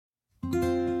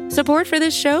Support for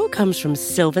this show comes from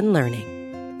Sylvan Learning.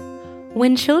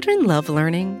 When children love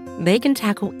learning, they can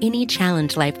tackle any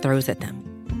challenge life throws at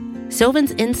them.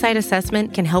 Sylvan's Insight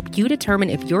Assessment can help you determine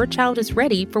if your child is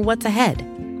ready for what's ahead.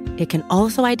 It can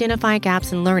also identify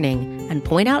gaps in learning and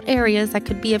point out areas that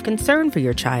could be of concern for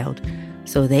your child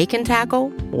so they can tackle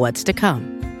what's to come.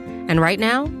 And right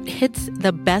now, it's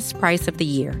the best price of the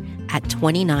year at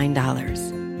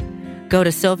 $29. Go to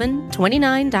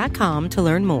sylvan29.com to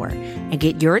learn more and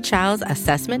get your child's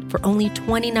assessment for only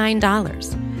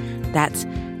 $29. That's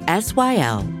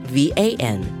SYLVAN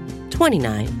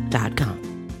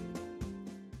 29.com.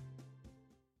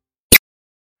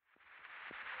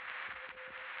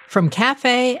 From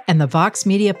Cafe and the Vox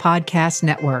Media Podcast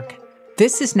Network,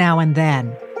 this is Now and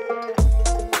Then.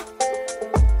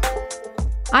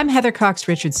 I'm Heather Cox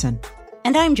Richardson.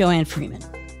 And I'm Joanne Freeman.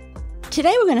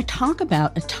 Today we're going to talk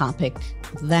about a topic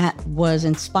that was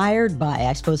inspired by,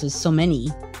 I suppose as so many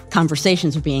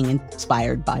conversations are being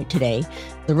inspired by today,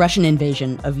 the Russian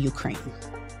invasion of Ukraine.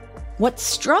 What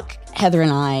struck Heather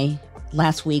and I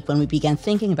last week when we began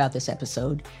thinking about this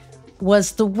episode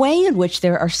was the way in which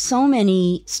there are so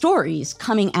many stories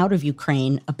coming out of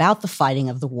Ukraine about the fighting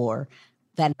of the war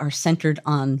that are centered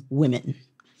on women.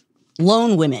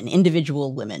 Lone women,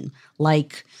 individual women,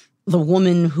 like the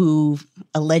woman who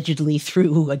allegedly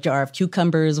threw a jar of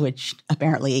cucumbers, which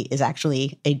apparently is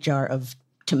actually a jar of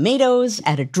tomatoes,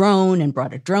 at a drone and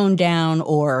brought a drone down,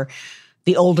 or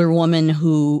the older woman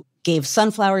who gave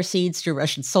sunflower seeds to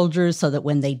Russian soldiers so that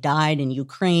when they died in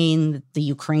Ukraine, the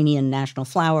Ukrainian national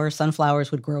flower, sunflowers,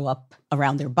 would grow up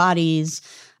around their bodies.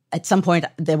 At some point,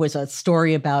 there was a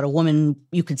story about a woman,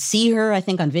 you could see her, I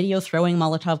think, on video throwing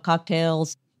Molotov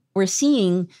cocktails. We're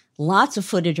seeing lots of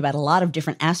footage about a lot of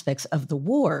different aspects of the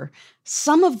war.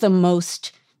 Some of the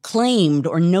most claimed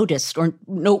or noticed or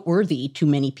noteworthy to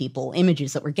many people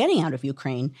images that we're getting out of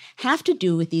Ukraine have to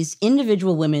do with these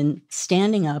individual women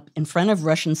standing up in front of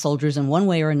Russian soldiers in one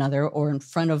way or another, or in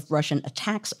front of Russian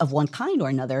attacks of one kind or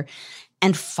another,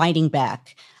 and fighting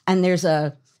back. And there's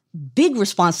a big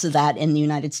response to that in the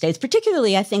United States,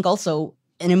 particularly, I think, also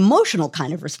an emotional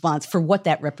kind of response for what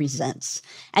that represents.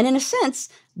 And in a sense,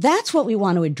 that's what we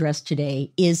want to address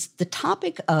today, is the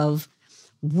topic of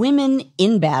women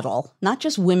in battle, not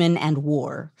just women and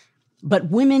war,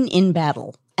 but women in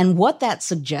battle, and what that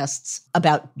suggests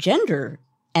about gender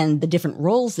and the different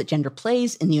roles that gender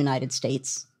plays in the United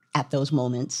States at those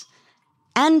moments.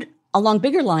 And along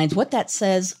bigger lines, what that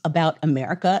says about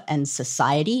America and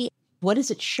society. What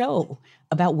does it show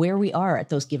about where we are at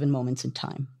those given moments in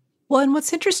time? Well, and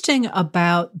what's interesting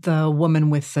about the woman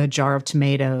with the jar of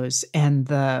tomatoes and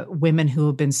the women who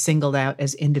have been singled out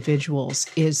as individuals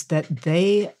is that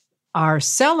they are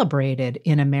celebrated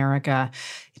in America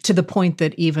to the point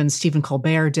that even Stephen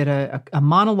Colbert did a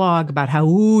monologue about how,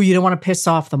 you don't want to piss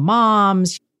off the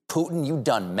moms. Putin, you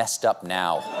done messed up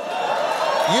now.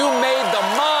 You made the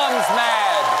moms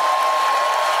mad.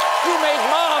 You make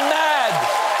mom mad.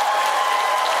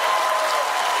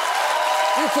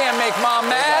 You can't make mom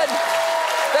mad.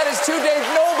 That is too dangerous.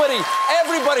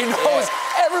 Everybody knows.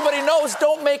 Everybody knows,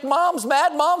 don't make moms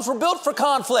mad. Moms were built for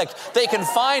conflict. They can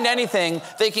find anything.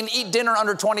 They can eat dinner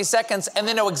under 20 seconds, and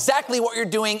they know exactly what you're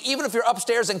doing, even if you're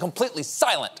upstairs and completely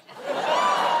silent.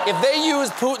 If they use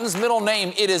Putin's middle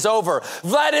name, it is over.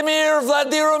 Vladimir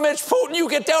Vladimirovich Putin, you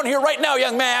get down here right now,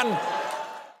 young man.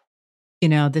 You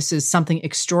know, this is something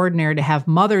extraordinary to have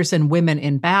mothers and women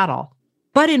in battle.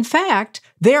 But in fact,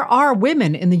 there are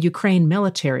women in the Ukraine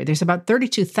military. There's about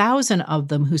 32,000 of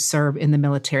them who serve in the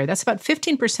military. That's about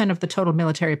 15% of the total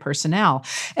military personnel.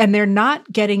 And they're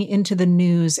not getting into the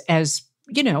news as,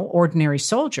 ordinary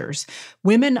soldiers.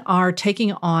 Women are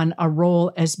taking on a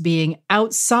role as being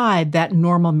outside that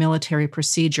normal military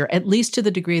procedure, at least to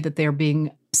the degree that they're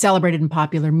being celebrated in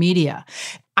popular media.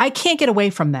 I can't get away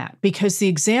from that because the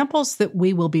examples that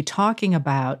we will be talking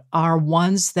about are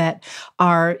ones that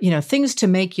are, things to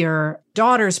make your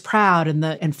daughters proud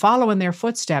and follow in their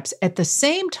footsteps at the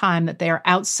same time that they are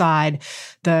outside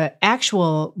the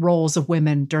actual roles of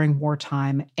women during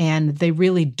wartime, and they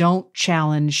really don't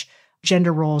challenge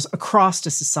gender roles across the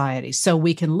society. So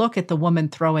we can look at the woman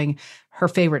throwing her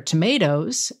favorite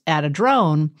tomatoes at a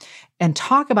drone and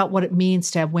talk about what it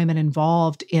means to have women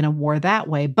involved in a war that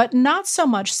way, but not so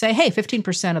much say, hey,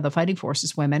 15% of the fighting force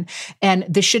is women. And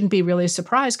this shouldn't be really a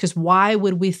surprise because why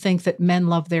would we think that men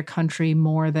love their country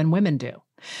more than women do?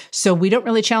 So we don't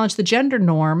really challenge the gender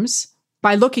norms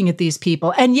by looking at these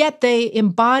people. And yet they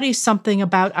embody something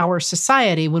about our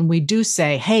society when we do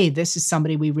say, hey, this is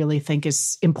somebody we really think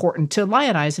is important to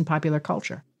lionize in popular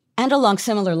culture. And along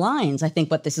similar lines, I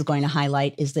think what this is going to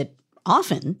highlight is that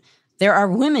often there are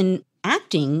women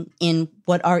acting in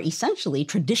what are essentially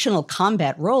traditional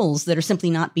combat roles that are simply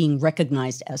not being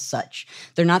recognized as such.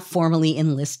 They're not formally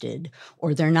enlisted,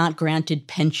 or they're not granted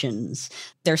pensions.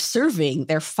 They're serving,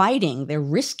 they're fighting, they're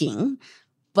risking,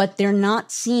 but they're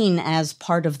not seen as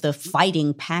part of the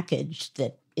fighting package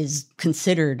that is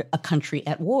considered a country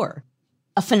at war.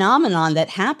 A phenomenon that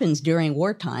happens during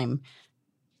wartime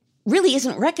really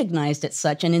isn't recognized as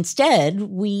such, and instead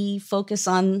we focus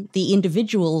on the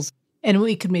individuals. And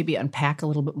we could maybe unpack a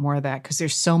little bit more of that, because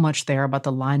there's so much there about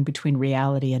the line between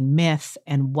reality and myth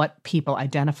and what people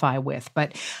identify with.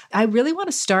 But I really want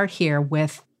to start here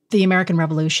with the American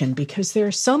Revolution, because there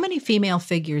are so many female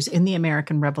figures in the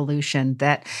American Revolution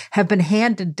that have been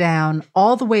handed down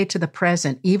all the way to the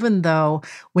present, even though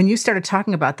when you started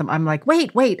talking about them, I'm like,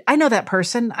 wait, I know that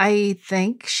person. I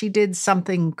think she did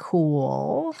something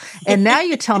cool. And now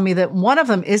you tell me that one of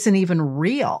them isn't even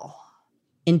real.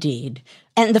 Indeed.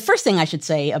 And the first thing I should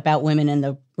say about women in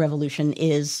the revolution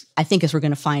is, I think as we're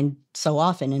going to find so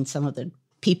often in some of the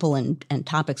people and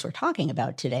topics we're talking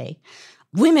about today,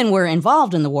 women were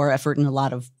involved in the war effort in a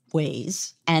lot of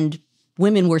ways, and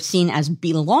women were seen as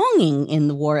belonging in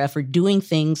the war effort, doing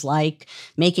things like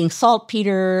making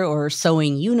saltpeter or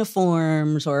sewing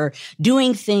uniforms or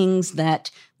doing things that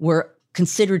were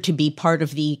considered to be part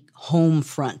of the home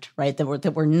front, right?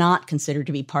 That were not considered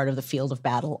to be part of the field of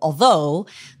battle. Although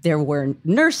there were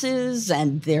nurses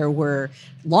and there were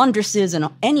laundresses and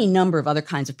any number of other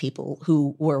kinds of people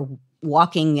who were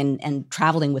walking and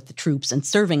traveling with the troops and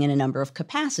serving in a number of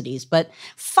capacities. But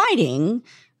fighting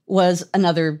was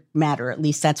another matter. At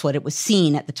least that's what it was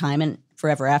seen at the time, and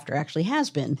forever after actually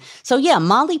has been. So yeah,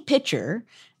 Molly Pitcher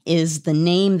is the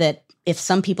name that, if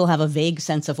some people have a vague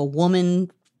sense of a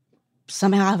woman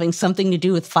somehow having something to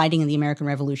do with fighting in the American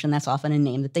Revolution, that's often a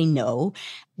name that they know.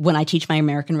 When I teach my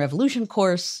American Revolution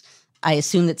course, I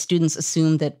assume that students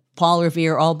assume that Paul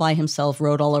Revere all by himself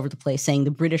rode all over the place saying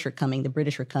the British are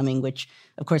coming, which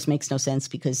of course makes no sense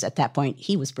because at that point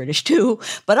he was British too.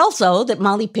 But also that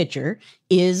Molly Pitcher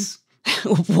is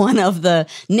one of the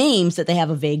names that they have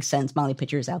a vague sense Molly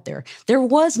Pitcher is out there. There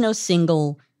was no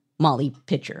single Molly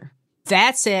Pitcher.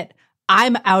 That's it.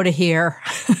 I'm out of here.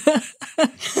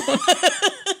 I'm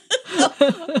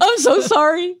so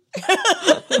sorry.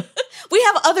 We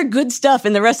have other good stuff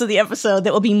in the rest of the episode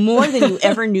that will be more than you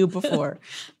ever knew before.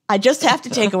 I just have to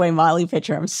take away Molly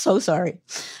Pitcher. I'm so sorry.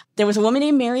 There was a woman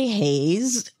named Mary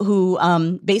Hayes who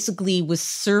basically was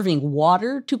serving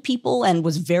water to people and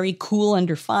was very cool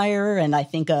under fire. And I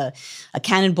think a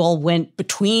cannonball went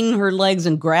between her legs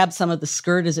and grabbed some of the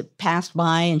skirt as it passed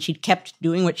by, and she kept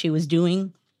doing what she was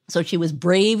doing. So she was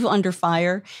brave under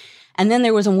fire. And then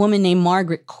there was a woman named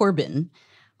Margaret Corbin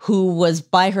who was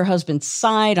by her husband's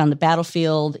side on the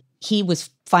battlefield. He was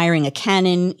firing a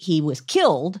cannon. He was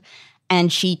killed,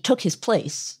 and she took his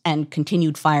place and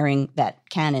continued firing that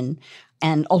cannon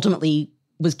and ultimately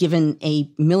was given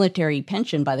a military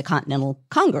pension by the Continental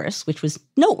Congress, which was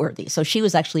noteworthy. So she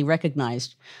was actually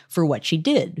recognized for what she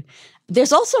did.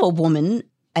 There's also a woman,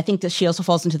 I think that she also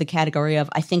falls into the category of,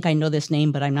 I think I know this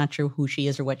name, but I'm not sure who she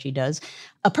is or what she does.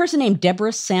 A person named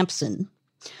Deborah Sampson,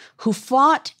 who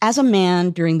fought as a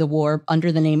man during the war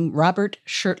under the name Robert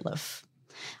Shurtleff,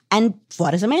 and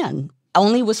fought as a man.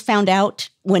 Only was found out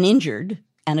when injured,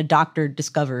 and a doctor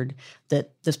discovered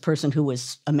that this person who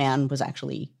was a man was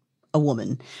actually a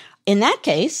woman. In that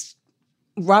case,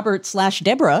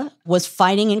 Robert/Deborah was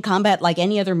fighting in combat like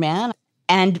any other man,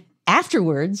 and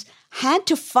afterwards had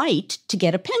to fight to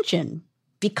get a pension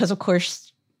because, of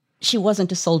course, she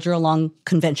wasn't a soldier along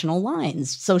conventional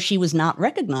lines. So she was not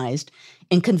recognized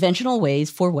in conventional ways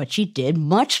for what she did,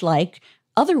 much like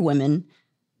other women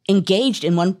engaged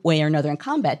in one way or another in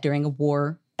combat during a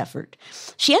war effort.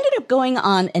 She ended up going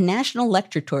on a national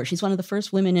lecture tour. She's one of the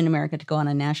first women in America to go on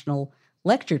a national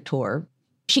lecture tour.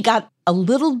 She got a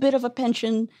little bit of a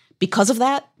pension because of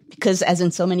that, because as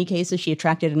in so many cases, she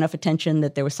attracted enough attention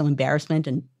that there was some embarrassment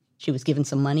and she was given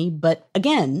some money. But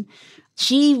again,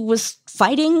 she was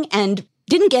fighting and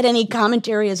didn't get any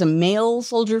commentary as a male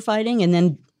soldier fighting. And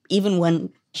then even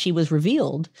when she was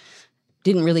revealed,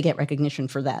 didn't really get recognition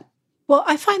for that. Well,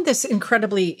 I find this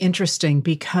incredibly interesting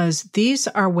because these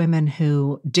are women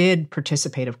who did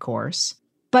participate, of course,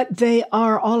 but they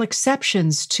are all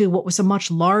exceptions to what was a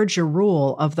much larger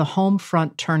rule of the home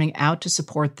front turning out to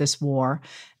support this war,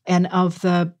 and of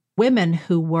the women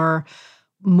who were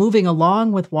moving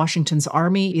along with Washington's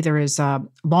army, either as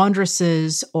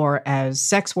laundresses or as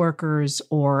sex workers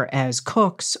or as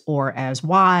cooks or as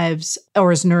wives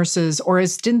or as nurses or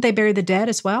as, didn't they bury the dead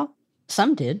as well?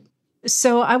 Some did.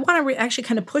 So I want to actually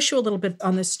kind of push you a little bit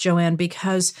on this, Joanne,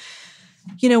 because,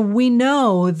 you know, we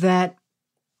know that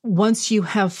once you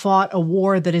have fought a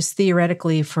war that is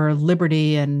theoretically for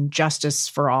liberty and justice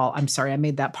for all, I'm sorry, I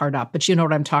made that part up, but you know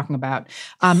what I'm talking about,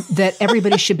 that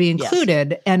everybody should be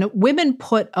included. Yes. And women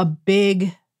put a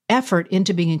big effort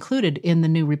into being included in the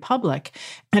new republic.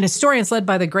 And historians led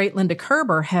by the great Linda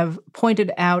Kerber have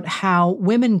pointed out how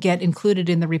women get included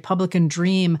in the Republican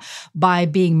dream by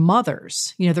being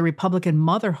mothers, the Republican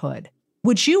motherhood.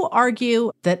 Would you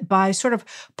argue that by sort of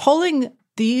pulling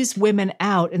these women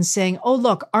out and saying, oh,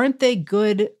 look, aren't they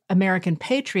good American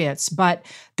patriots, but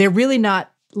they're really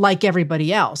not like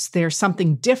everybody else. They're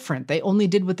something different. They only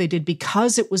did what they did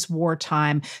because it was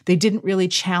wartime. They didn't really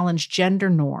challenge gender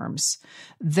norms.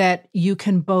 That you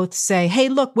can both say, hey,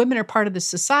 look, women are part of this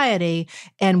society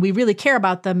and we really care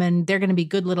about them and they're going to be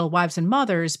good little wives and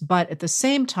mothers. But at the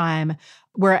same time,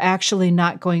 we're actually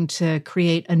not going to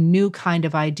create a new kind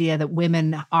of idea that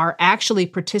women are actually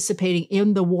participating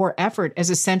in the war effort as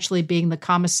essentially being the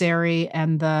commissary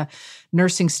and the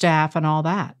nursing staff and all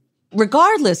that.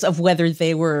 Regardless of whether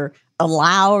they were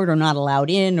allowed or not allowed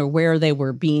in, or where they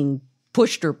were being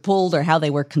pushed or pulled, or how they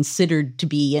were considered to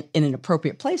be in an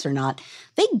appropriate place or not,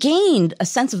 they gained a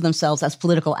sense of themselves as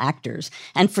political actors.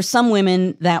 And for some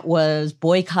women, that was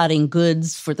boycotting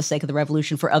goods for the sake of the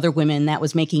revolution. For other women, that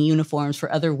was making uniforms.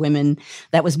 For other women,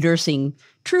 that was nursing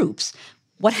troops.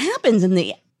 What happens in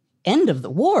the end of the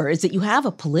war is that you have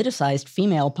a politicized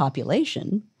female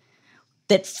population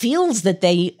that feels that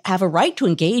they have a right to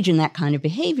engage in that kind of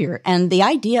behavior. And the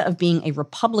idea of being a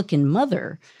Republican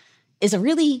mother is a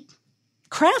really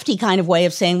crafty kind of way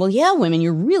of saying, well, yeah, women,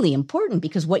 you're really important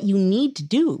because what you need to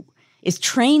do is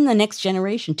train the next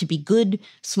generation to be good,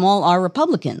 small R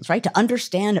Republicans, right? To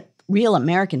understand real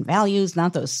American values,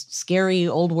 not those scary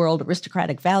old world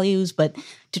aristocratic values, but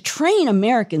to train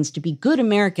Americans to be good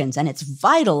Americans. And it's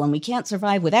vital and we can't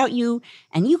survive without you.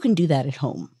 And you can do that at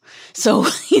home. So,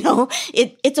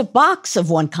 it's a box of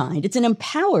one kind. It's an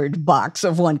empowered box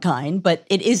of one kind, but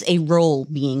it is a role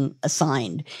being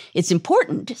assigned. It's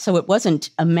important. So it wasn't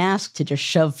a mask to just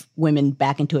shove women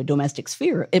back into a domestic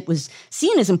sphere. It was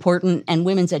seen as important, and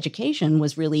women's education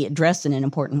was really addressed in an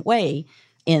important way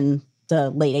in the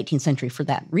late 18th century for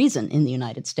that reason in the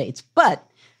United States. But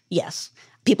yes,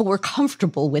 people were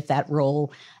comfortable with that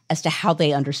role as to how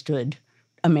they understood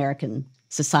American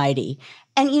society.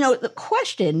 And, the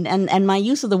question and my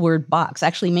use of the word box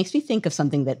actually makes me think of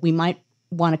something that we might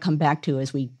want to come back to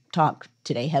as we talk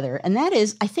today, Heather. And that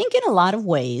is, I think in a lot of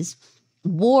ways,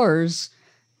 wars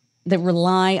that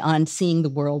rely on seeing the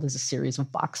world as a series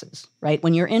of boxes, right?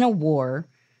 When you're in a war,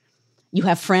 you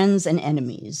have friends and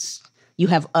enemies. You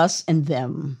have us and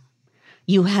them.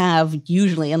 You have,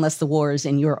 usually, unless the war is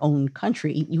in your own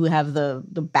country, you have the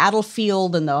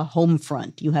battlefield and the home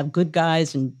front. You have good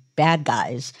guys and bad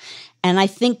guys. And I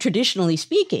think traditionally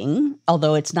speaking,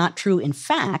 although it's not true in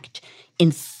fact,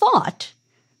 in thought,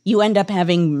 you end up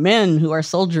having men who are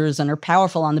soldiers and are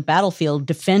powerful on the battlefield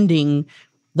defending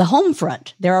the home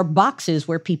front. There are boxes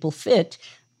where people fit.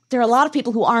 There are a lot of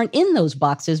people who aren't in those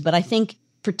boxes, but I think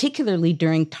particularly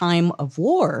during time of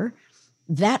war,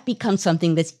 that becomes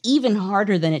something that's even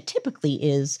harder than it typically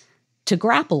is to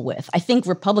grapple with. I think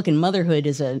Republican motherhood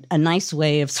is a nice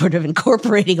way of sort of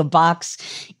incorporating a box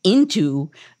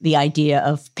into the idea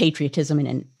of patriotism and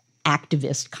an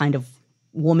activist kind of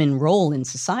woman role in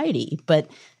society.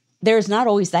 But there's not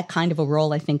always that kind of a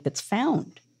role, I think, that's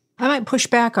found. I might push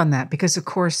back on that because, of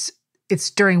course,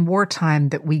 it's during wartime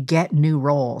that we get new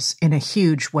roles in a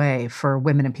huge way for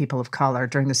women and people of color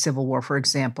during the Civil War, for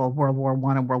example, World War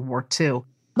I and World War II.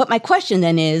 But my question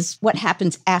then is, what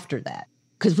happens after that?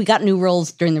 Because we got new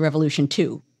roles during the Revolution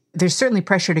too. There's certainly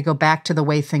pressure to go back to the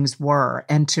way things were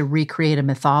and to recreate a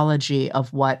mythology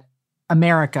of what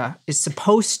America is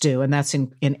supposed to, and that's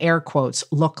in air quotes,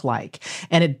 look like.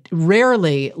 And it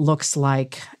rarely looks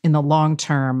like, in the long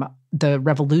term, the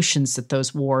revolutions that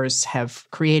those wars have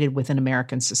created within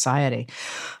American society.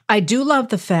 I do love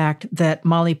the fact that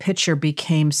Molly Pitcher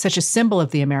became such a symbol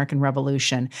of the American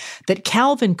Revolution that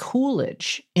Calvin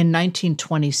Coolidge in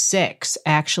 1926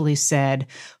 actually said,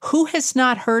 "Who has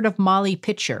not heard of Molly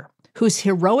Pitcher, whose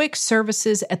heroic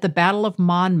services at the Battle of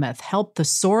Monmouth helped the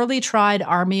sorely tried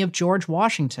army of George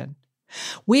Washington?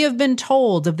 We have been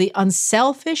told of the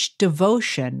unselfish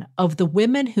devotion of the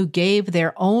women who gave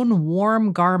their own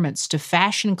warm garments to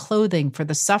fashion clothing for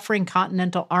the suffering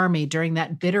Continental Army during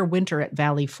that bitter winter at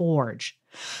Valley Forge.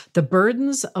 The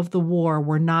burdens of the war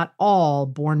were not all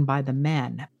borne by the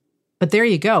men." But there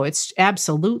you go. It's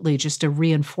absolutely just a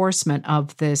reinforcement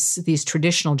of these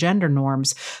traditional gender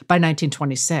norms by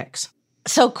 1926.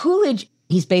 So Coolidge,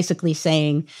 he's basically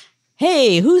saying,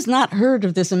 hey, who's not heard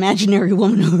of this imaginary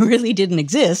woman who really didn't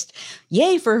exist?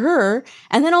 Yay for her.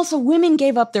 And then also women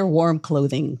gave up their warm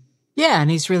clothing. Yeah,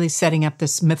 and he's really setting up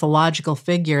this mythological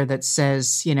figure that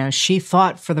says, she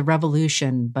fought for the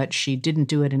revolution, but she didn't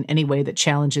do it in any way that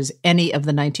challenges any of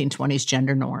the 1920s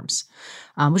gender norms,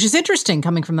 which is interesting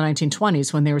coming from the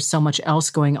 1920s when there was so much else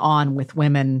going on with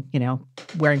women,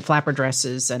 wearing flapper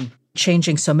dresses and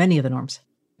changing so many of the norms,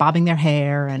 bobbing their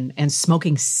hair and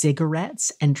smoking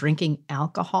cigarettes and drinking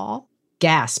alcohol.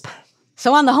 Gasp.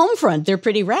 So on the home front, they're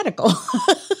pretty radical.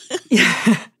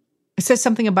 Yeah. It says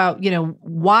something about,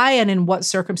 why and in what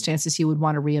circumstances you would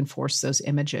want to reinforce those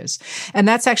images. And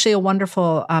that's actually a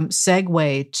wonderful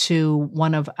segue to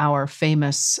one of our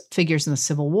famous figures in the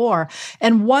Civil War,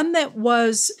 and one that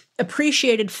was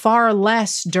appreciated far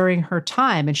less during her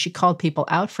time. And she called people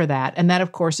out for that. And that,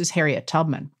 of course, is Harriet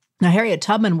Tubman. Now, Harriet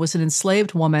Tubman was an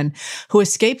enslaved woman who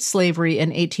escaped slavery in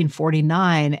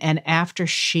 1849, and after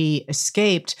she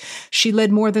escaped, she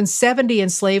led more than 70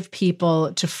 enslaved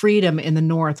people to freedom in the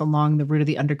North along the route of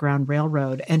the Underground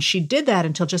Railroad. And she did that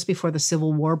until just before the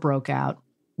Civil War broke out.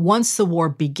 Once the war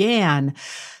began,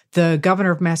 the governor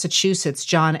of Massachusetts,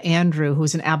 John Andrew, who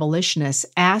was an abolitionist,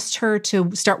 asked her to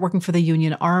start working for the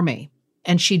Union Army.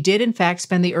 And she did, in fact,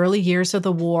 spend the early years of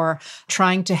the war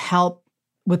trying to help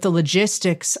with the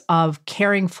logistics of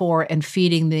caring for and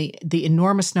feeding the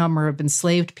enormous number of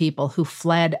enslaved people who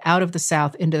fled out of the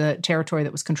South into the territory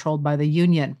that was controlled by the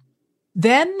Union.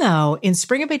 Then, though, in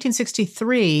spring of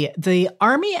 1863, the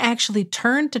Army actually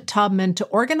turned to Tubman to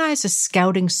organize a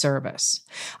scouting service.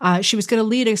 She was going to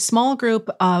lead a small group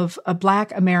of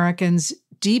Black Americans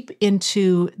deep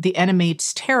into the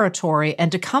enemy's territory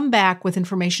and to come back with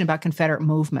information about Confederate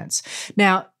movements.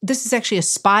 Now, this is actually a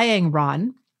spying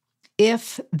run.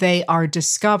 If they are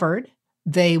discovered,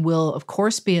 they will, of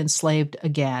course, be enslaved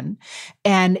again.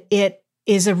 And it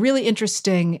is a really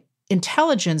interesting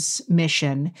intelligence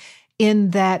mission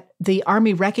in that the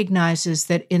Army recognizes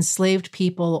that enslaved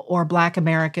people or Black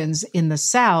Americans in the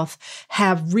South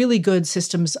have really good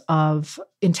systems of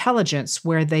intelligence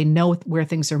where they know where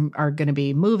things are going to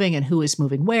be moving and who is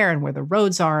moving where and where the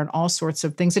roads are and all sorts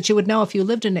of things that you would know if you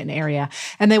lived in an area.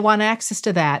 And they want access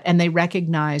to that. And they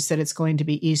recognize that it's going to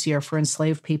be easier for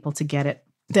enslaved people to get it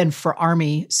than for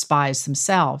Army spies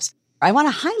themselves. I want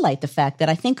to highlight the fact that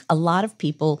I think a lot of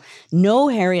people know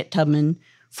Harriet Tubman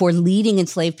for leading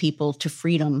enslaved people to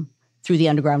freedom through the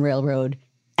Underground Railroad,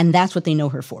 and that's what they know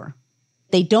her for.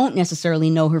 They don't necessarily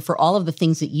know her for all of the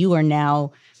things that you are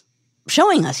now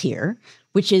showing us here,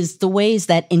 which is the ways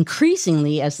that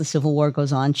increasingly, as the Civil War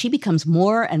goes on, she becomes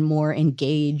more and more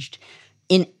engaged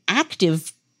in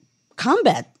active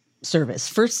combat service.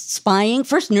 First spying,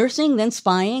 first nursing, then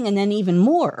spying, and then even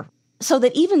more. So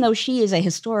that even though she is a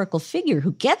historical figure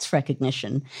who gets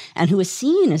recognition and who is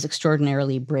seen as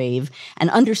extraordinarily brave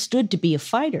and understood to be a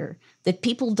fighter, that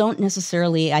people don't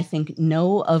necessarily, I think,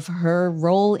 know of her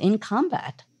role in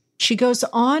combat. She goes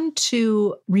on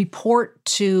to report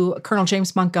to Colonel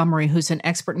James Montgomery, who's an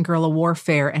expert in guerrilla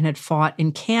warfare and had fought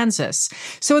in Kansas.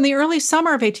 So in the early summer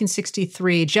of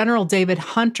 1863, General David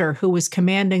Hunter, who was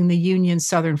commanding the Union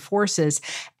Southern forces,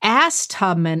 asked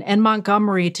Tubman and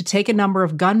Montgomery to take a number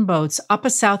of gunboats up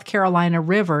a South Carolina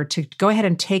river to go ahead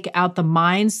and take out the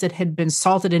mines that had been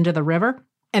salted into the river,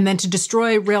 and then to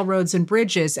destroy railroads and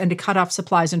bridges and to cut off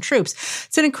supplies and troops.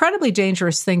 It's an incredibly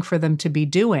dangerous thing for them to be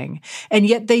doing. And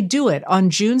yet they do it. On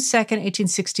June 2nd,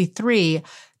 1863,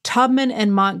 Tubman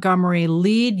and Montgomery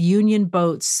lead Union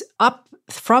boats up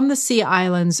from the Sea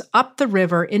Islands, up the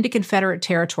river into Confederate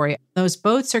territory. Those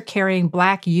boats are carrying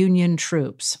Black Union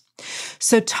troops.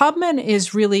 So Tubman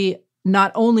is really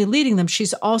not only leading them,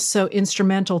 she's also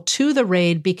instrumental to the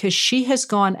raid because she has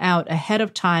gone out ahead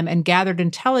of time and gathered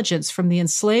intelligence from the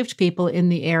enslaved people in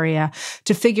the area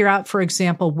to figure out, for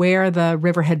example, where the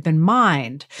river had been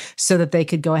mined so that they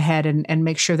could go ahead and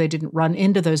make sure they didn't run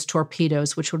into those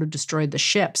torpedoes, which would have destroyed the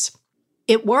ships.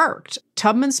 It worked.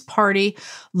 Tubman's party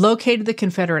located the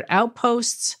Confederate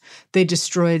outposts. They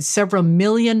destroyed several $1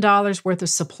 million worth of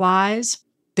supplies.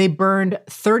 They burned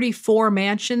 34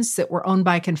 mansions that were owned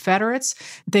by Confederates.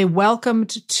 They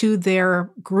welcomed to their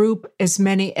group as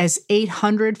many as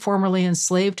 800 formerly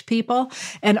enslaved people.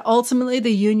 And ultimately,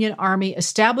 the Union Army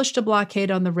established a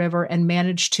blockade on the river and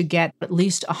managed to get at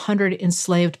least 100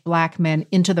 enslaved Black men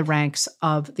into the ranks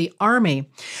of the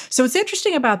Army. So what's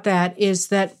interesting about that is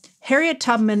that Harriet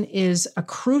Tubman is a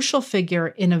crucial figure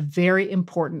in a very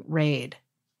important raid.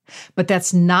 But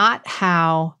that's not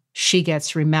how she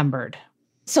gets remembered.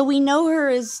 So we know her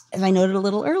as I noted a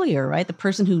little earlier, right? The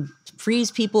person who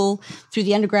frees people through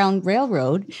the Underground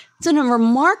Railroad. It's a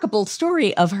remarkable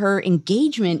story of her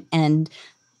engagement and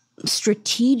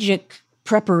strategic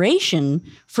preparation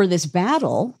for this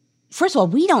battle. First of all,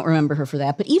 we don't remember her for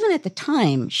that, but even at the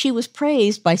time, she was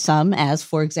praised by some as,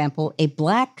 for example, a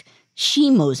black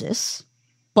she-Moses.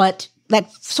 But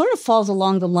that sort of falls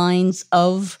along the lines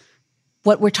of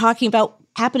what we're talking about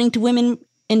happening to women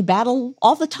in battle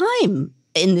all the time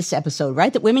in this episode,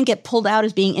 right? That women get pulled out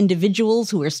as being individuals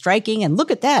who are striking. And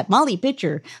look at that, Molly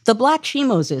Pitcher, the black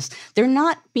she-Moses. They're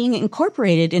not being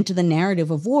incorporated into the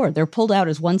narrative of war. They're pulled out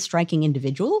as one striking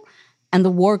individual, and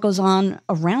the war goes on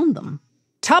around them.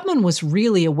 Tubman was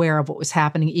really aware of what was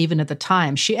happening even at the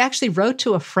time. She actually wrote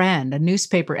to a friend, a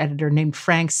newspaper editor named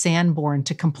Frank Sanborn,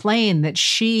 to complain that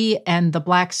she and the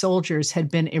black soldiers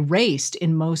had been erased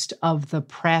in most of the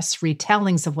press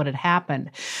retellings of what had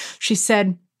happened. She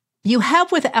said, "You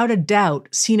have without a doubt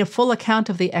seen a full account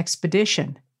of the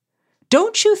expedition.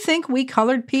 Don't you think we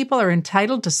colored people are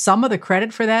entitled to some of the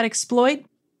credit for that exploit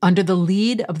under the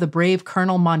lead of the brave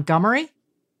Colonel Montgomery?"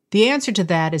 The answer to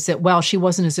that is that, well, she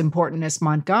wasn't as important as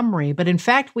Montgomery, but in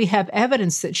fact, we have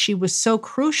evidence that she was so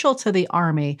crucial to the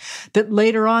Army that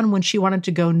later on, when she wanted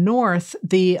to go north,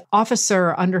 the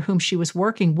officer under whom she was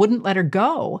working wouldn't let her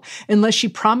go unless she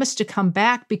promised to come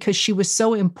back because she was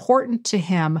so important to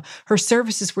him. Her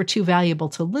services were too valuable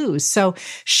to lose. So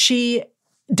she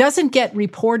doesn't get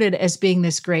reported as being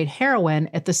this great heroine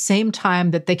at the same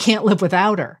time that they can't live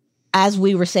without her. As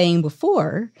we were saying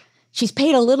before, she's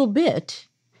paid a little bit.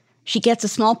 She gets a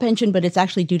small pension, but it's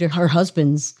actually due to her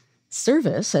husband's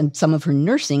service and some of her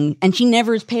nursing, and she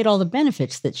never is paid all the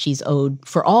benefits that she's owed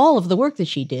for all of the work that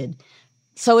she did.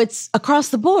 So it's across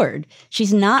the board.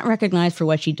 She's not recognized for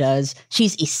what she does.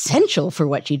 She's essential for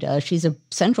what she does. She's a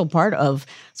central part of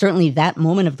certainly that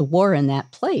moment of the war in that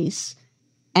place.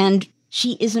 And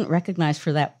she isn't recognized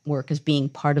for that work as being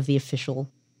part of the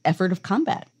official effort of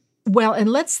combat. Well,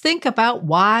 and let's think about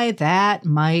why that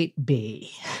might be.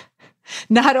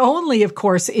 Not only, of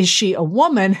course, is she a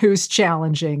woman who's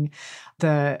challenging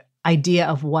the idea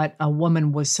of what a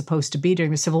woman was supposed to be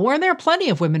during the Civil War, and there are plenty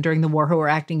of women during the war who are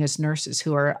acting as nurses,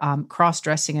 who are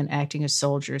cross-dressing and acting as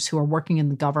soldiers, who are working in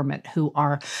the government, who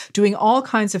are doing all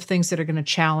kinds of things that are going to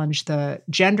challenge the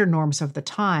gender norms of the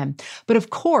time. But of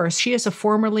course, she is a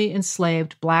formerly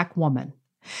enslaved Black woman.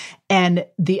 And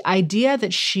the idea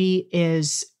that she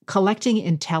is collecting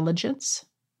intelligence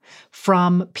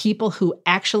from people who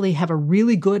actually have a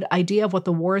really good idea of what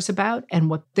the war is about and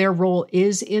what their role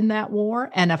is in that war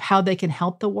and of how they can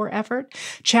help the war effort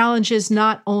challenges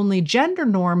not only gender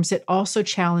norms, it also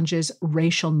challenges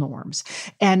racial norms.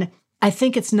 And I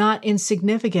think it's not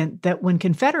insignificant that when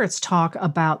Confederates talk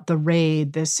about the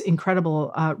raid, this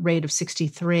incredible raid of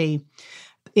 63,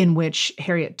 in which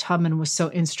Harriet Tubman was so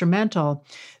instrumental,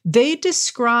 they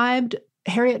described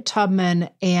Harriet Tubman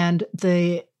and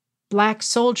the Black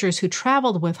soldiers who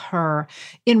traveled with her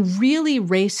in really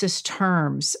racist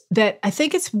terms that I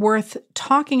think it's worth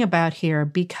talking about here,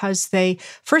 because they,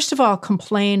 first of all,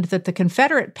 complained that the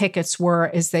Confederate pickets were,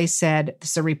 as they said,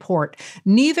 this is a report,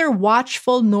 neither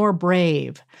watchful nor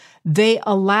brave. They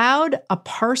allowed a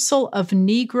parcel of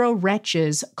Negro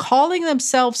wretches calling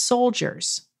themselves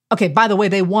soldiers. Okay, by the way,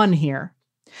 they won here.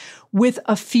 With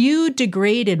a few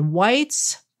degraded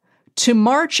whites, to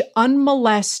march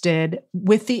unmolested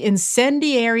with the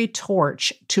incendiary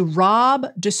torch to rob,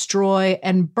 destroy,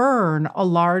 and burn a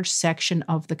large section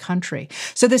of the country.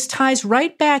 So this ties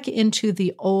right back into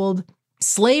the old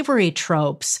slavery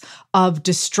tropes of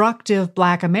destructive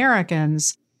Black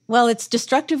Americans. Well, it's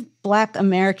destructive Black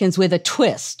Americans with a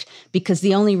twist, because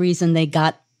the only reason they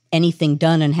got anything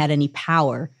done and had any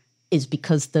power is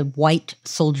because the white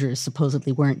soldiers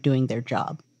supposedly weren't doing their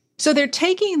job. So they're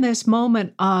taking this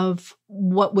moment of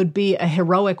what would be a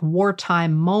heroic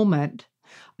wartime moment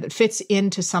that fits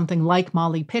into something like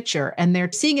Molly Pitcher, and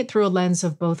they're seeing it through a lens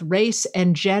of both race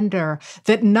and gender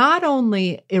that not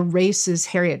only erases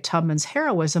Harriet Tubman's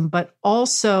heroism, but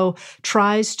also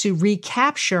tries to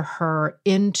recapture her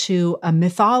into a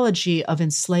mythology of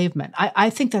enslavement. I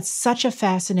think that's such a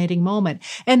fascinating moment.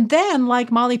 And then,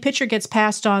 like Molly Pitcher gets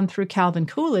passed on through Calvin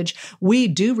Coolidge, we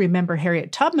do remember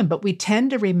Harriet Tubman, but we tend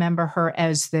to remember her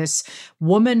as this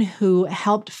woman who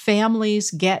helped families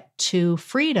get to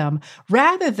freedom,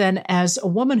 rather than as a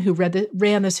woman who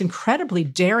ran this incredibly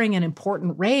daring and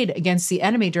important raid against the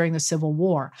enemy during the Civil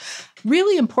War.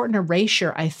 Really important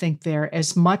erasure, I think, there,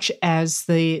 as much as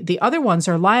the other ones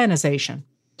are lionization.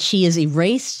 She is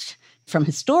erased from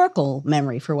historical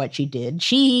memory for what she did.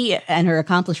 She and her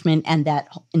accomplishment and that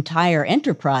entire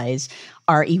enterprise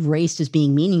are erased as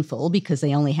being meaningful because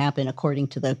they only happen according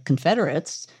to the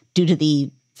Confederates due to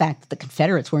the fact that the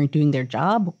Confederates weren't doing their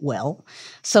job well,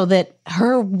 so that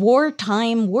her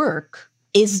wartime work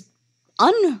is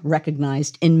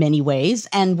unrecognized in many ways.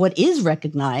 And what is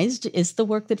recognized is the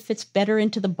work that fits better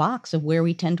into the box of where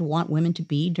we tend to want women to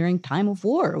be during time of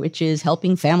war, which is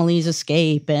helping families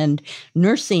escape and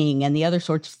nursing and the other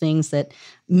sorts of things that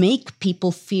make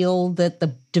people feel that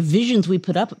the divisions we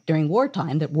put up during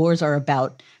wartime, that wars are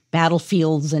about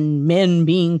battlefields and men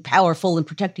being powerful and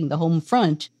protecting the home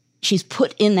front. She's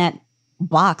put in that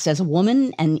box as a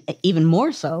woman, and even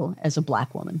more so as a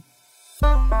Black woman.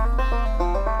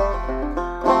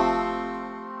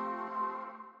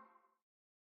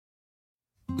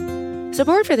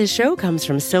 Support for this show comes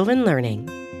from Sylvan Learning.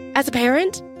 As a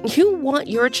parent, you want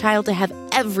your child to have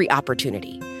every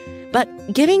opportunity, but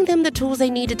giving them the tools they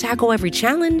need to tackle every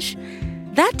challenge,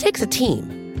 that takes a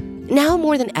team. Now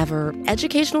more than ever,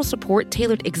 educational support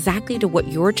tailored exactly to what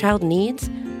your child needs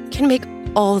can make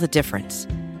all the difference.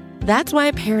 That's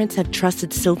why parents have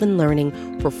trusted Sylvan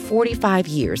Learning for 45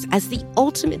 years as the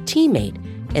ultimate teammate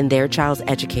in their child's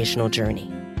educational journey,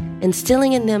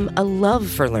 instilling in them a love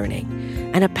for learning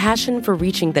and a passion for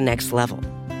reaching the next level.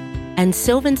 And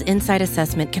Sylvan's Insight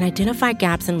Assessment can identify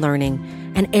gaps in learning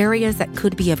and areas that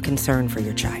could be of concern for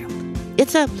your child.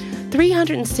 It's a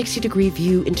 360-degree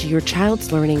view into your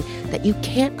child's learning that you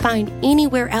can't find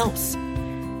anywhere else,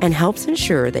 and helps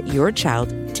ensure that your child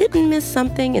didn't miss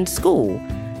something in school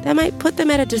that might put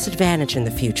them at a disadvantage in the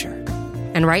future.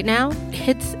 And right now,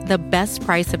 it's the best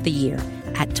price of the year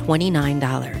at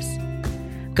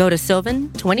 $29. Go to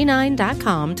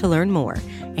sylvan29.com to learn more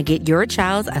and get your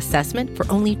child's assessment for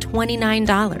only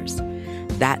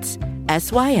 $29. That's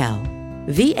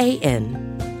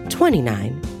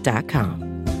SYLVAN29.com.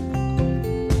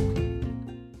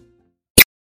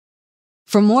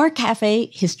 For more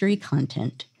Cafe history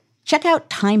content, check out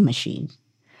Time Machine,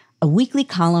 a weekly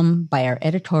column by our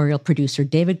editorial producer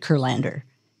David Kurlander,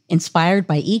 inspired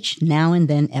by each Now and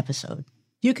Then episode.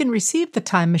 You can receive the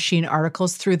Time Machine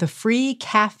articles through the free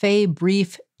Cafe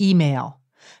Brief email.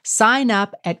 Sign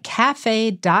up at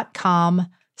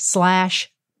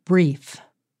cafe.com/brief.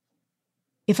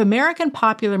 If American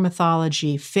popular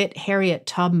mythology fit Harriet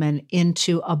Tubman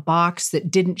into a box that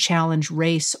didn't challenge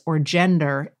race or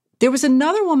gender, there was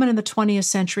another woman in the 20th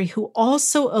century who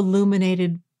also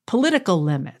illuminated political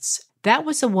limits. That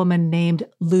was a woman named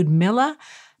Lyudmila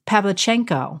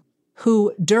Pavlichenko,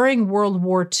 who during World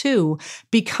War II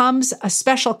becomes a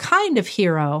special kind of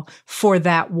hero for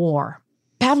that war.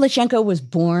 Pavlichenko was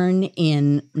born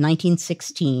in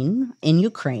 1916 in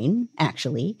Ukraine,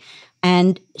 actually,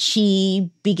 and she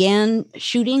began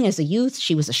shooting as a youth.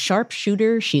 She was a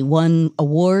sharpshooter. She won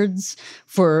awards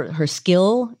for her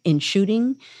skill in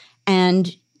shooting.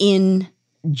 And in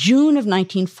June of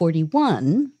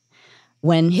 1941,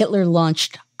 when Hitler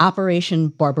launched Operation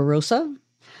Barbarossa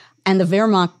and the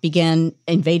Wehrmacht began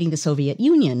invading the Soviet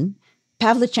Union,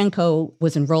 Pavlichenko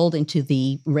was enrolled into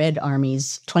the Red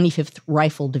Army's 25th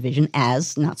Rifle Division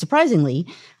as, not surprisingly,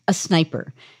 a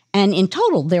sniper. And in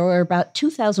total, there were about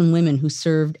 2,000 women who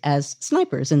served as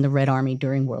snipers in the Red Army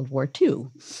during World War II,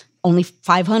 only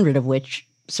 500 of which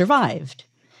survived.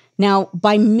 Now,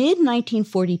 by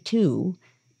mid-1942,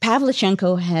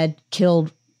 Pavlichenko had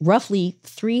killed roughly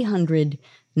 300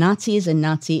 Nazis and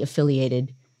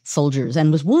Nazi-affiliated soldiers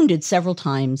and was wounded several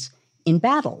times in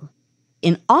battle.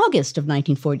 In August of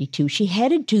 1942, she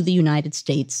headed to the United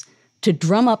States to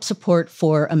drum up support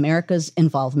for America's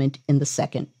involvement in the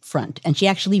Second Front. And she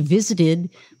actually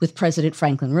visited with President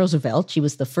Franklin Roosevelt. She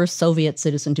was the first Soviet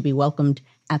citizen to be welcomed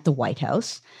at the White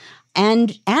House.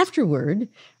 And afterward,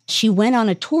 she went on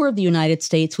a tour of the United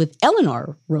States with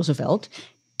Eleanor Roosevelt,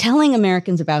 telling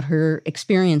Americans about her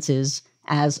experiences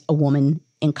as a woman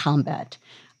in combat.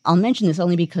 I'll mention this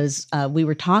only because we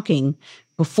were talking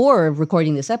before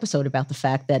recording this episode about the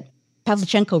fact that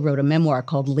Pavlichenko wrote a memoir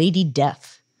called Lady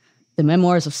Death, The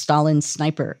Memoirs of Stalin's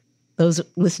Sniper. Those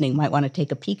listening might want to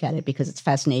take a peek at it because it's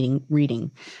fascinating reading.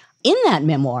 In that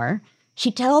memoir,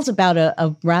 she tells about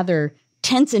a rather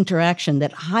tense interaction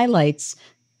that highlights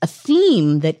a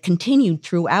theme that continued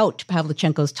throughout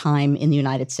Pavlichenko's time in the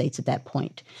United States at that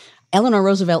point. Eleanor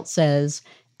Roosevelt says,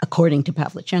 according to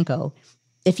Pavlichenko,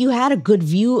 if you had a good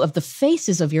view of the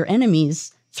faces of your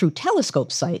enemies through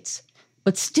telescope sights,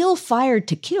 but still fired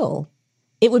to kill,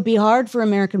 it would be hard for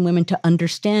American women to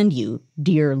understand you,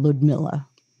 dear Lyudmila.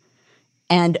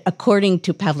 And according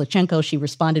to Pavlichenko, she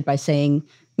responded by saying,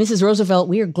 Mrs. Roosevelt,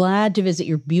 we are glad to visit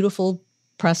your beautiful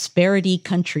prosperity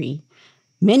country.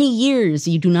 Many years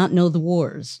you do not know the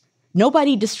wars.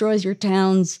 Nobody destroys your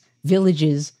towns,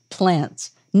 villages,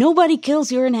 plants. Nobody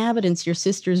kills your inhabitants, your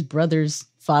sisters, brothers,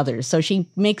 fathers. So she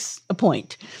makes a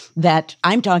point that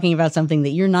I'm talking about something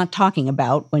that you're not talking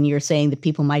about when you're saying that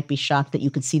people might be shocked that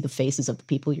you could see the faces of the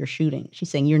people you're shooting. She's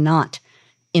saying you're not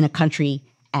in a country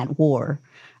at war,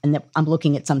 and that I'm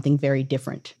looking at something very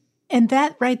different. And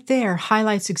that right there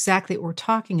highlights exactly what we're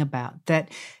talking about, that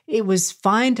it was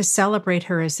fine to celebrate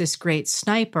her as this great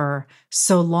sniper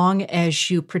so long as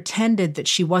you pretended that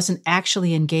she wasn't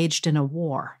actually engaged in a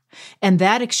war. And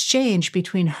that exchange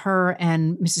between her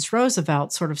and Mrs.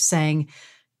 Roosevelt sort of saying,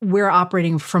 we're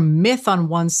operating from myth on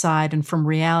one side and from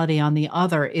reality on the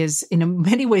other is in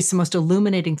many ways the most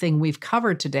illuminating thing we've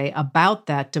covered today about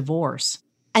that divorce.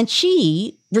 And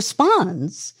she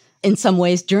responds in some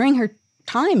ways during her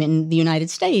time in the United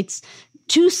States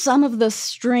to some of the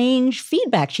strange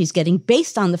feedback she's getting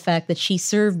based on the fact that she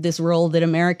served this role that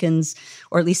Americans,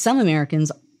 or at least some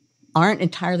Americans, aren't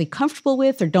entirely comfortable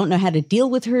with or don't know how to deal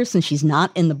with her since she's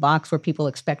not in the box where people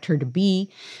expect her to be.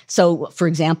 So, for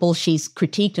example, she's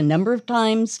critiqued a number of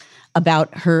times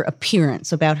about her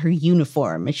appearance, about her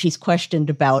uniform. And she's questioned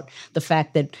about the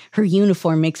fact that her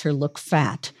uniform makes her look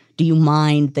fat. Do you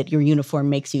mind that your uniform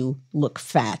makes you look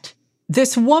fat?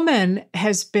 This woman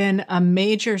has been a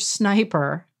major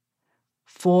sniper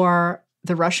for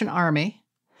the Russian army,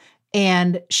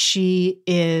 and she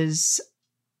is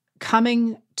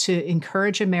coming to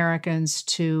encourage Americans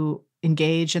to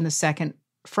engage in the Second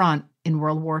Front in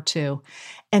World War II.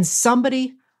 And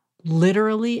somebody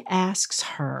literally asks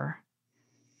her,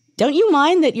 don't you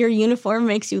mind that your uniform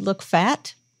makes you look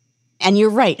fat? And you're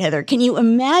right, Heather. Can you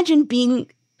imagine being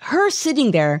her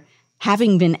sitting there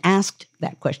having been asked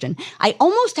that question? I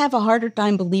almost have a harder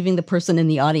time believing the person in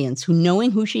the audience who,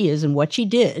 knowing who she is and what she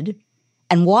did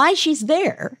and why she's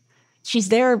there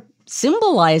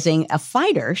symbolizing a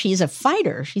fighter. She's a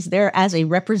fighter. She's there as a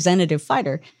representative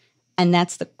fighter. And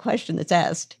that's the question that's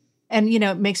asked. And, you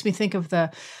know, it makes me think of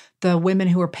the women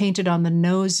who were painted on the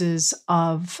noses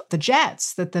of the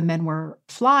jets that the men were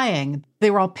flying.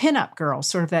 They were all pinup girls,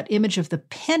 sort of that image of the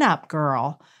pinup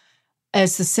girl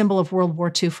as the symbol of World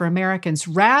War II for Americans,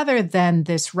 rather than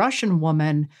this Russian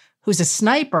woman who's a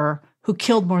sniper who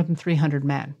killed more than 300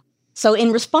 men. So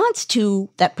in response to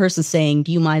that person saying,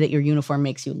 do you mind that your uniform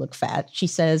makes you look fat? She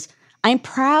says, I'm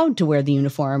proud to wear the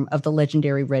uniform of the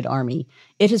legendary Red Army.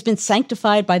 It has been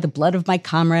sanctified by the blood of my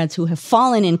comrades who have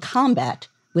fallen in combat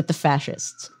with the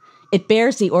fascists. It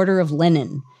bears the Order of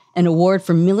Lenin, an award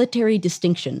for military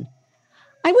distinction.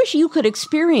 I wish you could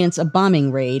experience a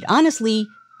bombing raid. Honestly,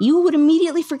 you would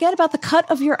immediately forget about the cut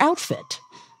of your outfit,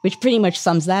 which pretty much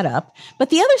sums that up. But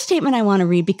the other statement I want to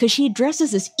read, because she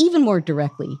addresses this even more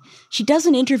directly, she does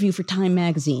an interview for Time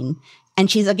magazine,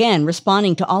 and she's, again,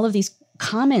 responding to all of these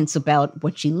comments about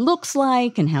what she looks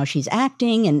like and how she's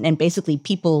acting, and basically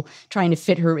people trying to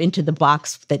fit her into the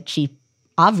box that she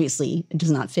obviously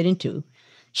does not fit into.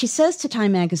 She says to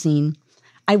Time magazine,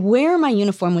 I wear my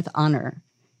uniform with honor.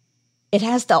 It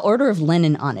has the Order of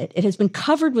Lenin on it. It has been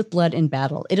covered with blood in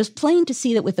battle. It is plain to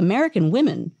see that with American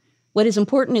women, what is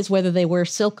important is whether they wear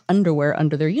silk underwear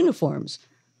under their uniforms.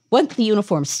 What the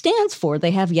uniform stands for,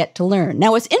 they have yet to learn.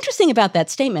 Now, what's interesting about that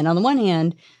statement, on the one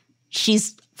hand,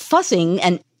 she's fussing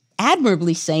and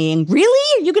admirably saying,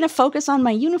 really? Are you going to focus on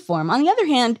my uniform? On the other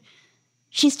hand,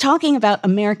 she's talking about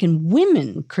American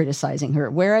women criticizing her,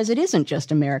 whereas it isn't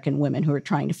just American women who are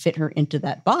trying to fit her into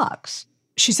that box.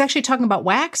 She's actually talking about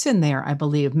WACs in there, I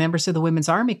believe, members of the Women's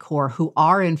Army Corps who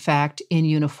are, in fact, in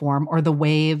uniform, or the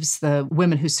WAVES, the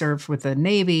women who served with the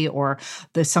Navy, or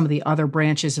some of the other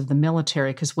branches of the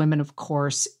military, because women, of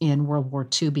course, in World War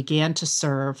II began to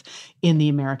serve in the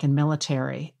American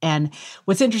military. And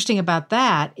what's interesting about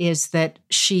that is that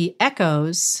she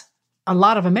echoes a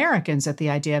lot of Americans at the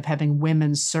idea of having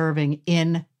women serving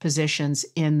in positions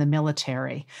in the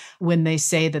military when they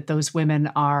say that those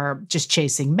women are just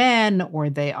chasing men, or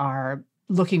they are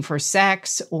looking for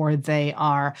sex, or they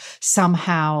are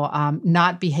somehow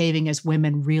not behaving as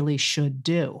women really should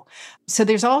do. So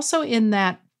there's also in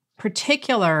that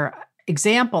particular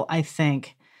example, I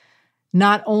think,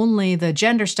 not only the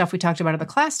gender stuff we talked about or the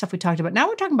class stuff we talked about, now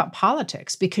we're talking about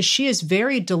politics, because she is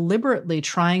very deliberately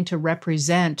trying to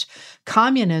represent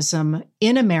communism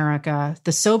in America,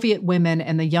 the Soviet women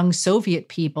and the young Soviet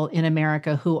people in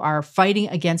America who are fighting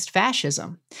against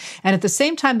fascism. And at the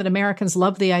same time that Americans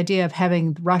love the idea of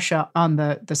having Russia on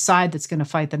the side that's going to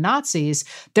fight the Nazis,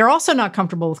 they're also not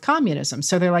comfortable with communism.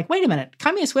 So they're like, wait a minute,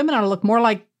 communist women ought to look more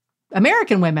like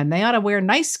American women. They ought to wear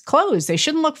nice clothes. They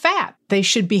shouldn't look fat. They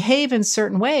should behave in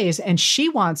certain ways. And she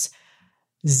wants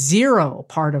zero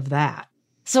part of that.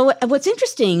 So what's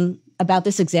interesting about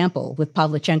this example with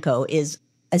Pavlichenko is,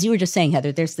 as you were just saying,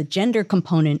 Heather, there's the gender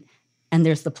component and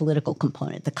there's the political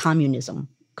component, the communism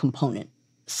component.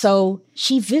 So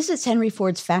she visits Henry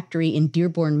Ford's factory in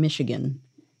Dearborn, Michigan.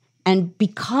 And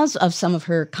because of some of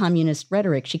her communist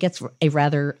rhetoric, she gets a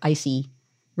rather icy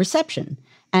reception.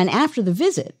 And after the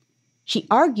visit, she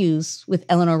argues with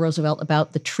Eleanor Roosevelt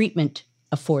about the treatment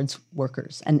of Ford's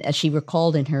workers. And as she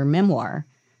recalled in her memoir,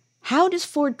 how does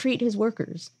Ford treat his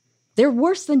workers? They're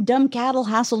worse than dumb cattle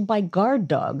hassled by guard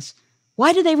dogs.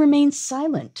 Why do they remain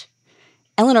silent?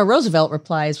 Eleanor Roosevelt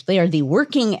replies, they are the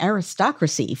working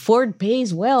aristocracy. Ford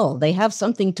pays well. They have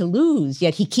something to lose,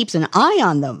 yet he keeps an eye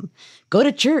on them. Go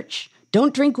to church.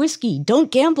 Don't drink whiskey.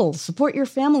 Don't gamble. Support your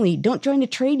family. Don't join a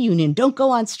trade union. Don't go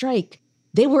on strike.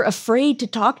 They were afraid to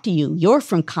talk to you. You're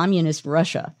from communist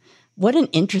Russia. What an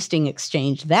interesting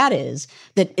exchange that is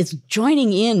it's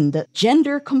joining in the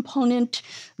gender component,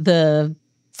 the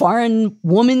foreign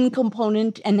woman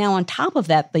component, and now on top of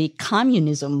that, the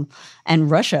communism and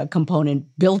Russia component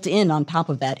built in on top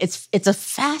of that. It's a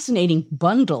fascinating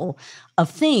bundle of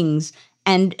things.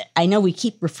 And I know we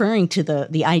keep referring to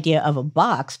the idea of a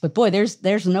box, but boy,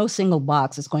 there's no single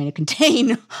box that's going to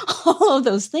contain all of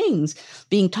those things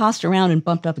being tossed around and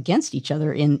bumped up against each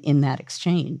other in that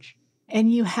exchange.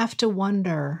 And you have to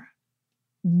wonder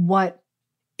what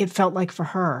it felt like for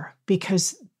her,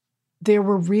 because there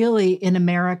were really in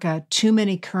America too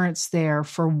many currents there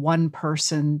for one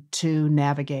person to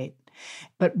navigate.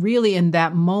 But really in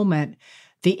that moment,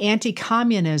 the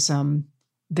anti-communism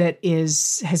that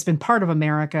has been part of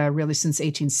America really since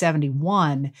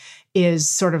 1871 is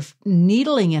sort of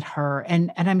needling at her.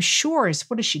 And I'm sure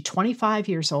what is she, 25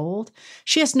 years old?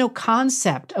 She has no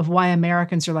concept of why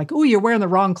Americans are like, ooh, you're wearing the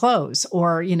wrong clothes,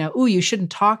 or, ooh, you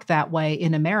shouldn't talk that way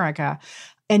in America.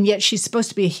 And yet she's supposed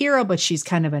to be a hero, but she's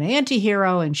kind of an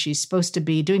anti-hero, and she's supposed to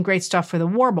be doing great stuff for the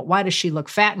war, but why does she look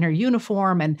fat in her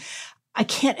uniform? And I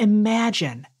can't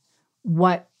imagine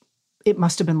what it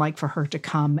must have been like for her to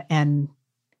come and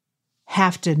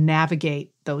have to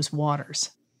navigate those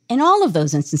waters. In all of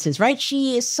those instances, right?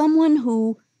 She is someone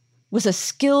who was a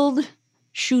skilled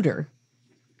shooter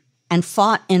and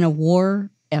fought in a war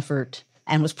effort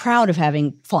and was proud of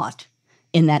having fought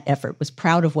in that effort, was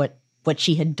proud of what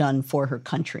she had done for her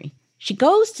country. She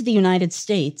goes to the United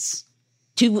States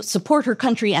to support her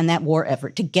country and that war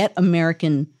effort, to get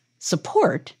American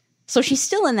support. So she's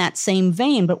still in that same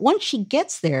vein. But once she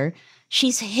gets there,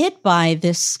 she's hit by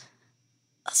this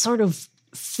sort of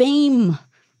fame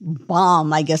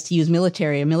bomb, I guess, to use a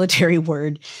military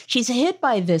word. She's hit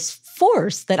by this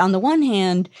force that on the one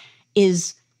hand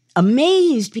is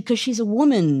amazed because she's a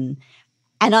woman,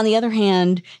 and on the other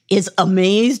hand is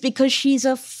amazed because she's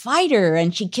a fighter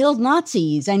and she killed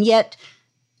Nazis, and yet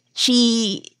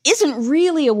she isn't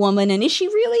really a woman. And is she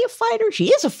really a fighter? She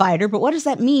is a fighter, but what does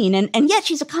that mean? And yet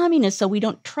she's a communist, so we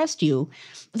don't trust you.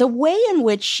 The way in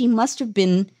which she must have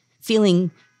been feeling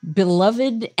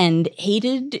beloved and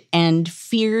hated and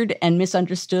feared and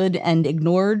misunderstood and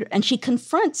ignored. And she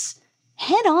confronts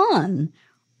head on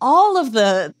all of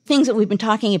the things that we've been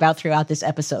talking about throughout this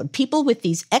episode. People with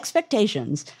these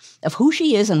expectations of who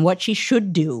she is and what she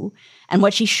should do and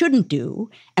what she shouldn't do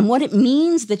and what it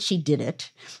means that she did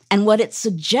it and what it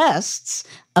suggests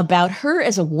about her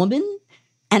as a woman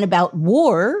and about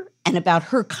war and about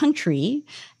her country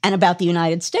and about the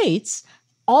United States.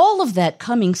 All of that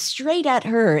coming straight at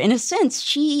her. In a sense,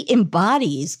 she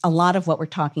embodies a lot of what we're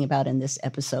talking about in this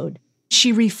episode.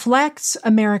 She reflects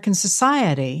American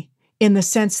society in the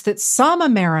sense that some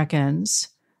Americans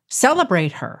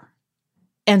celebrate her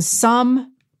and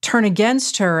some turn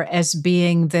against her as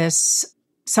being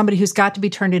somebody who's got to be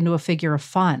turned into a figure of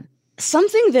fun.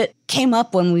 Something that came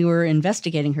up when we were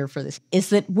investigating her for this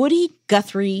is that Woody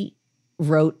Guthrie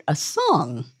wrote a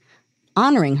song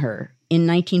honoring her in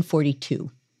 1942.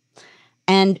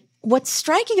 And what's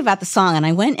striking about the song, and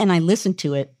I went and I listened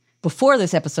to it before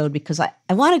this episode because I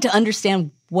wanted to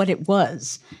understand what it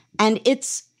was. And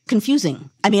it's confusing.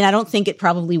 I mean, I don't think it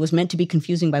probably was meant to be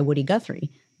confusing by Woody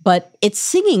Guthrie, but it's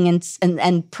singing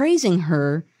and praising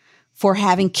her for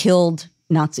having killed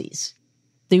Nazis.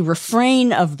 The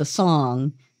refrain of the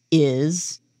song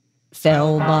is,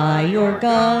 fell by your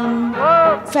gun,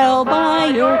 fell by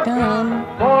your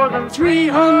gun,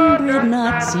 300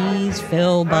 Nazis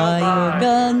fell by your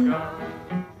gun.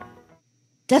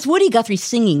 That's Woody Guthrie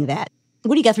singing that.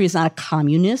 Woody Guthrie is not a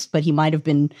communist, but he might have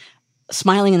been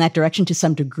smiling in that direction to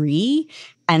some degree,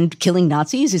 and killing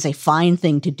Nazis is a fine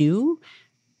thing to do.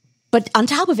 But on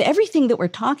top of everything that we're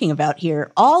talking about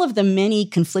here, all of the many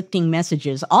conflicting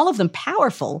messages, all of them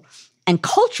powerful and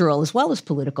cultural as well as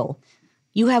political,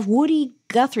 you have Woody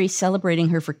Guthrie celebrating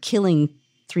her for killing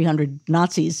 300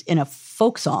 Nazis in a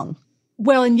folk song.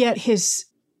 Well, and yet his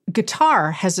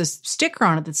guitar has a sticker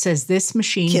on it that says, "This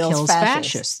machine kills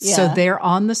fascists." Yeah. So they're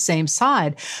on the same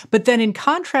side. But then in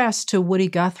contrast to Woody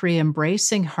Guthrie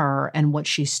embracing her and what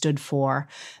she stood for,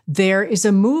 there is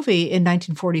a movie in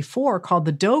 1944 called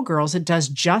The Doe Girls. It does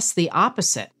just the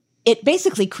opposite. It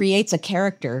basically creates a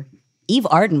character. Eve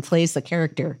Arden plays the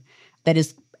character that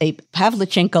is a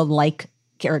Pavlichenko-like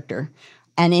character.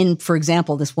 And in, for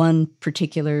example, this one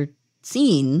particular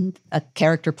scene, a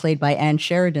character played by Ann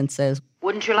Sheridan says,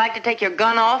 "Wouldn't you like to take your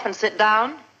gun off and sit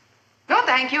down?" No,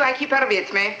 thank you. I keep her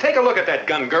with me. Take a look at that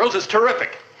gun, girls. It's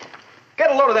terrific.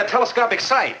 Get a load of that telescopic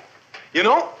sight. You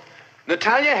know,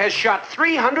 Natalia has shot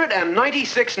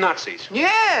 396 Nazis.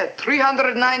 Yeah,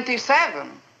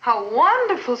 397. How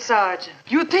wonderful, Sergeant.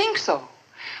 You think so?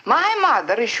 My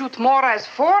mother shoot more as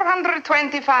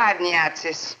 425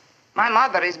 Nazis. My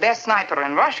mother is best sniper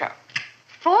in Russia.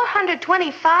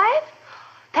 425?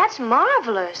 That's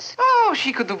marvelous. Oh,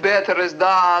 she could do better as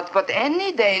that, but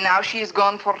any day now she is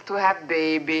gone for to have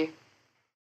baby.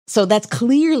 so that's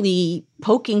clearly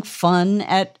poking fun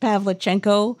at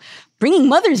Pavlichenko, bringing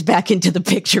mothers back into the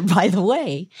picture, by the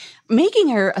way, making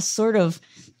her a sort of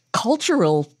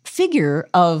cultural figure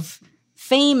of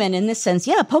fame and, in this sense,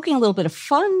 poking a little bit of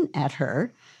fun at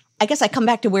her. I guess I come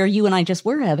back to where you and I just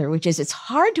were, Heather, which is it's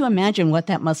hard to imagine what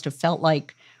that must have felt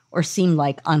like or seemed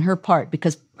like on her part,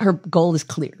 because her goal is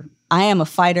clear. I am a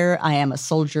fighter. I am a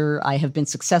soldier. I have been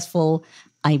successful.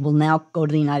 I will now go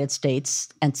to the United States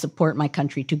and support my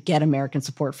country to get American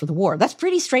support for the war. That's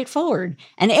pretty straightforward.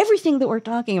 And everything that we're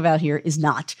talking about here is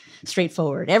not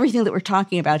straightforward. Everything that we're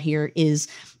talking about here is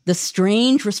the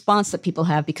strange response that people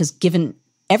have, because given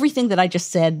everything that I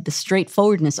just said, the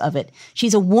straightforwardness of it,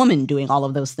 she's a woman doing all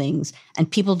of those things,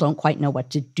 and people don't quite know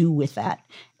what to do with that.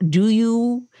 Do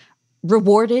you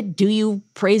reward it? Do you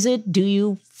praise it? Do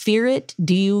you fear it?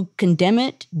 Do you condemn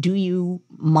it? Do you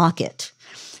mock it?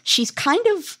 She's kind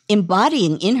of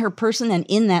embodying in her person and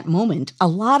in that moment a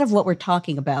lot of what we're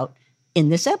talking about in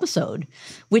this episode,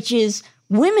 which is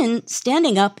women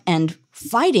standing up and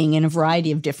fighting in a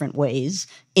variety of different ways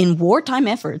in wartime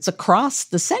efforts across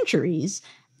the centuries,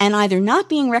 and either not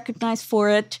being recognized for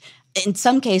it, in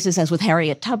some cases, as with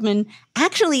Harriet Tubman,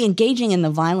 actually engaging in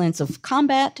the violence of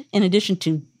combat in addition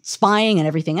to spying and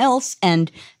everything else,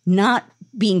 and not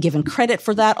being given credit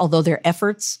for that, although their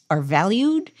efforts are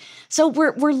valued. So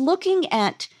we're looking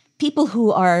at people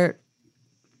who are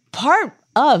part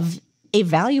of a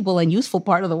valuable and useful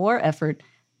part of the war effort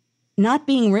not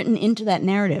being written into that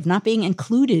narrative, not being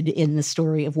included in the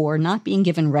story of war, not being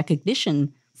given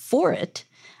recognition for it.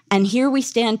 And here we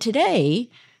stand today,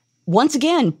 once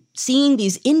again, seeing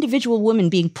these individual women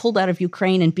being pulled out of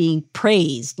Ukraine and being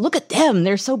praised. Look at them.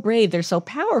 They're so brave. They're so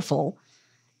powerful.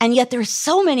 And yet there are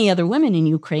so many other women in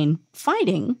Ukraine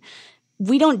fighting.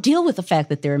 We don't deal with the fact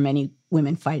that there are many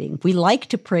women fighting. We like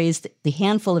to praise the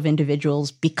handful of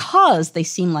individuals because they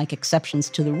seem like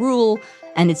exceptions to the rule,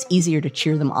 and it's easier to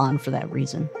cheer them on for that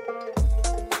reason.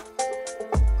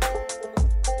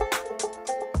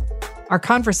 Our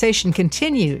conversation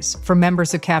continues for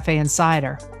members of Cafe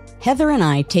Insider. Heather and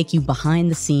I take you behind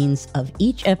the scenes of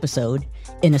each episode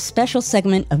in a special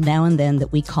segment of Now and Then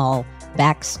that we call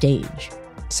Backstage.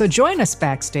 So join us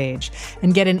backstage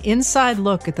and get an inside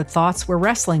look at the thoughts we're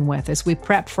wrestling with as we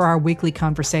prep for our weekly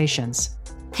conversations.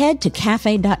 Head to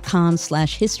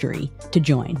cafe.com/history to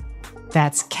join.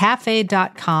 That's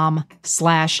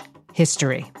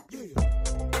cafe.com/history.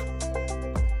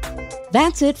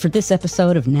 That's it for this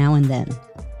episode of Now and Then.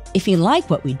 If you like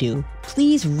what we do,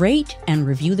 please rate and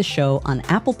review the show on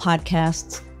Apple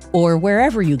Podcasts or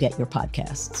wherever you get your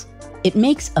podcasts. It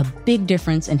makes a big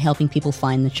difference in helping people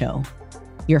find the show.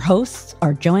 Your hosts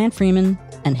are Joanne Freeman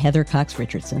and Heather Cox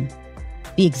Richardson.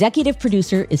 The executive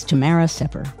producer is Tamara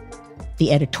Sepper.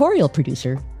 The editorial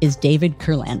producer is David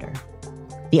Kurlander.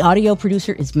 The audio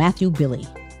producer is Matthew Billy.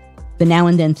 The Now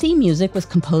and Then theme music was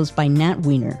composed by Nat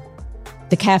Weiner.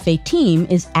 The Cafe team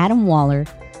is Adam Waller,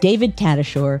 David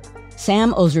Tadashore,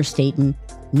 Sam Ozer-Staten,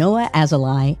 Noah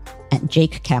Azalai, and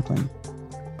Jake Kaplan.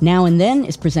 Now and Then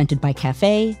is presented by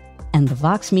Cafe and the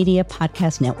Vox Media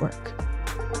Podcast Network.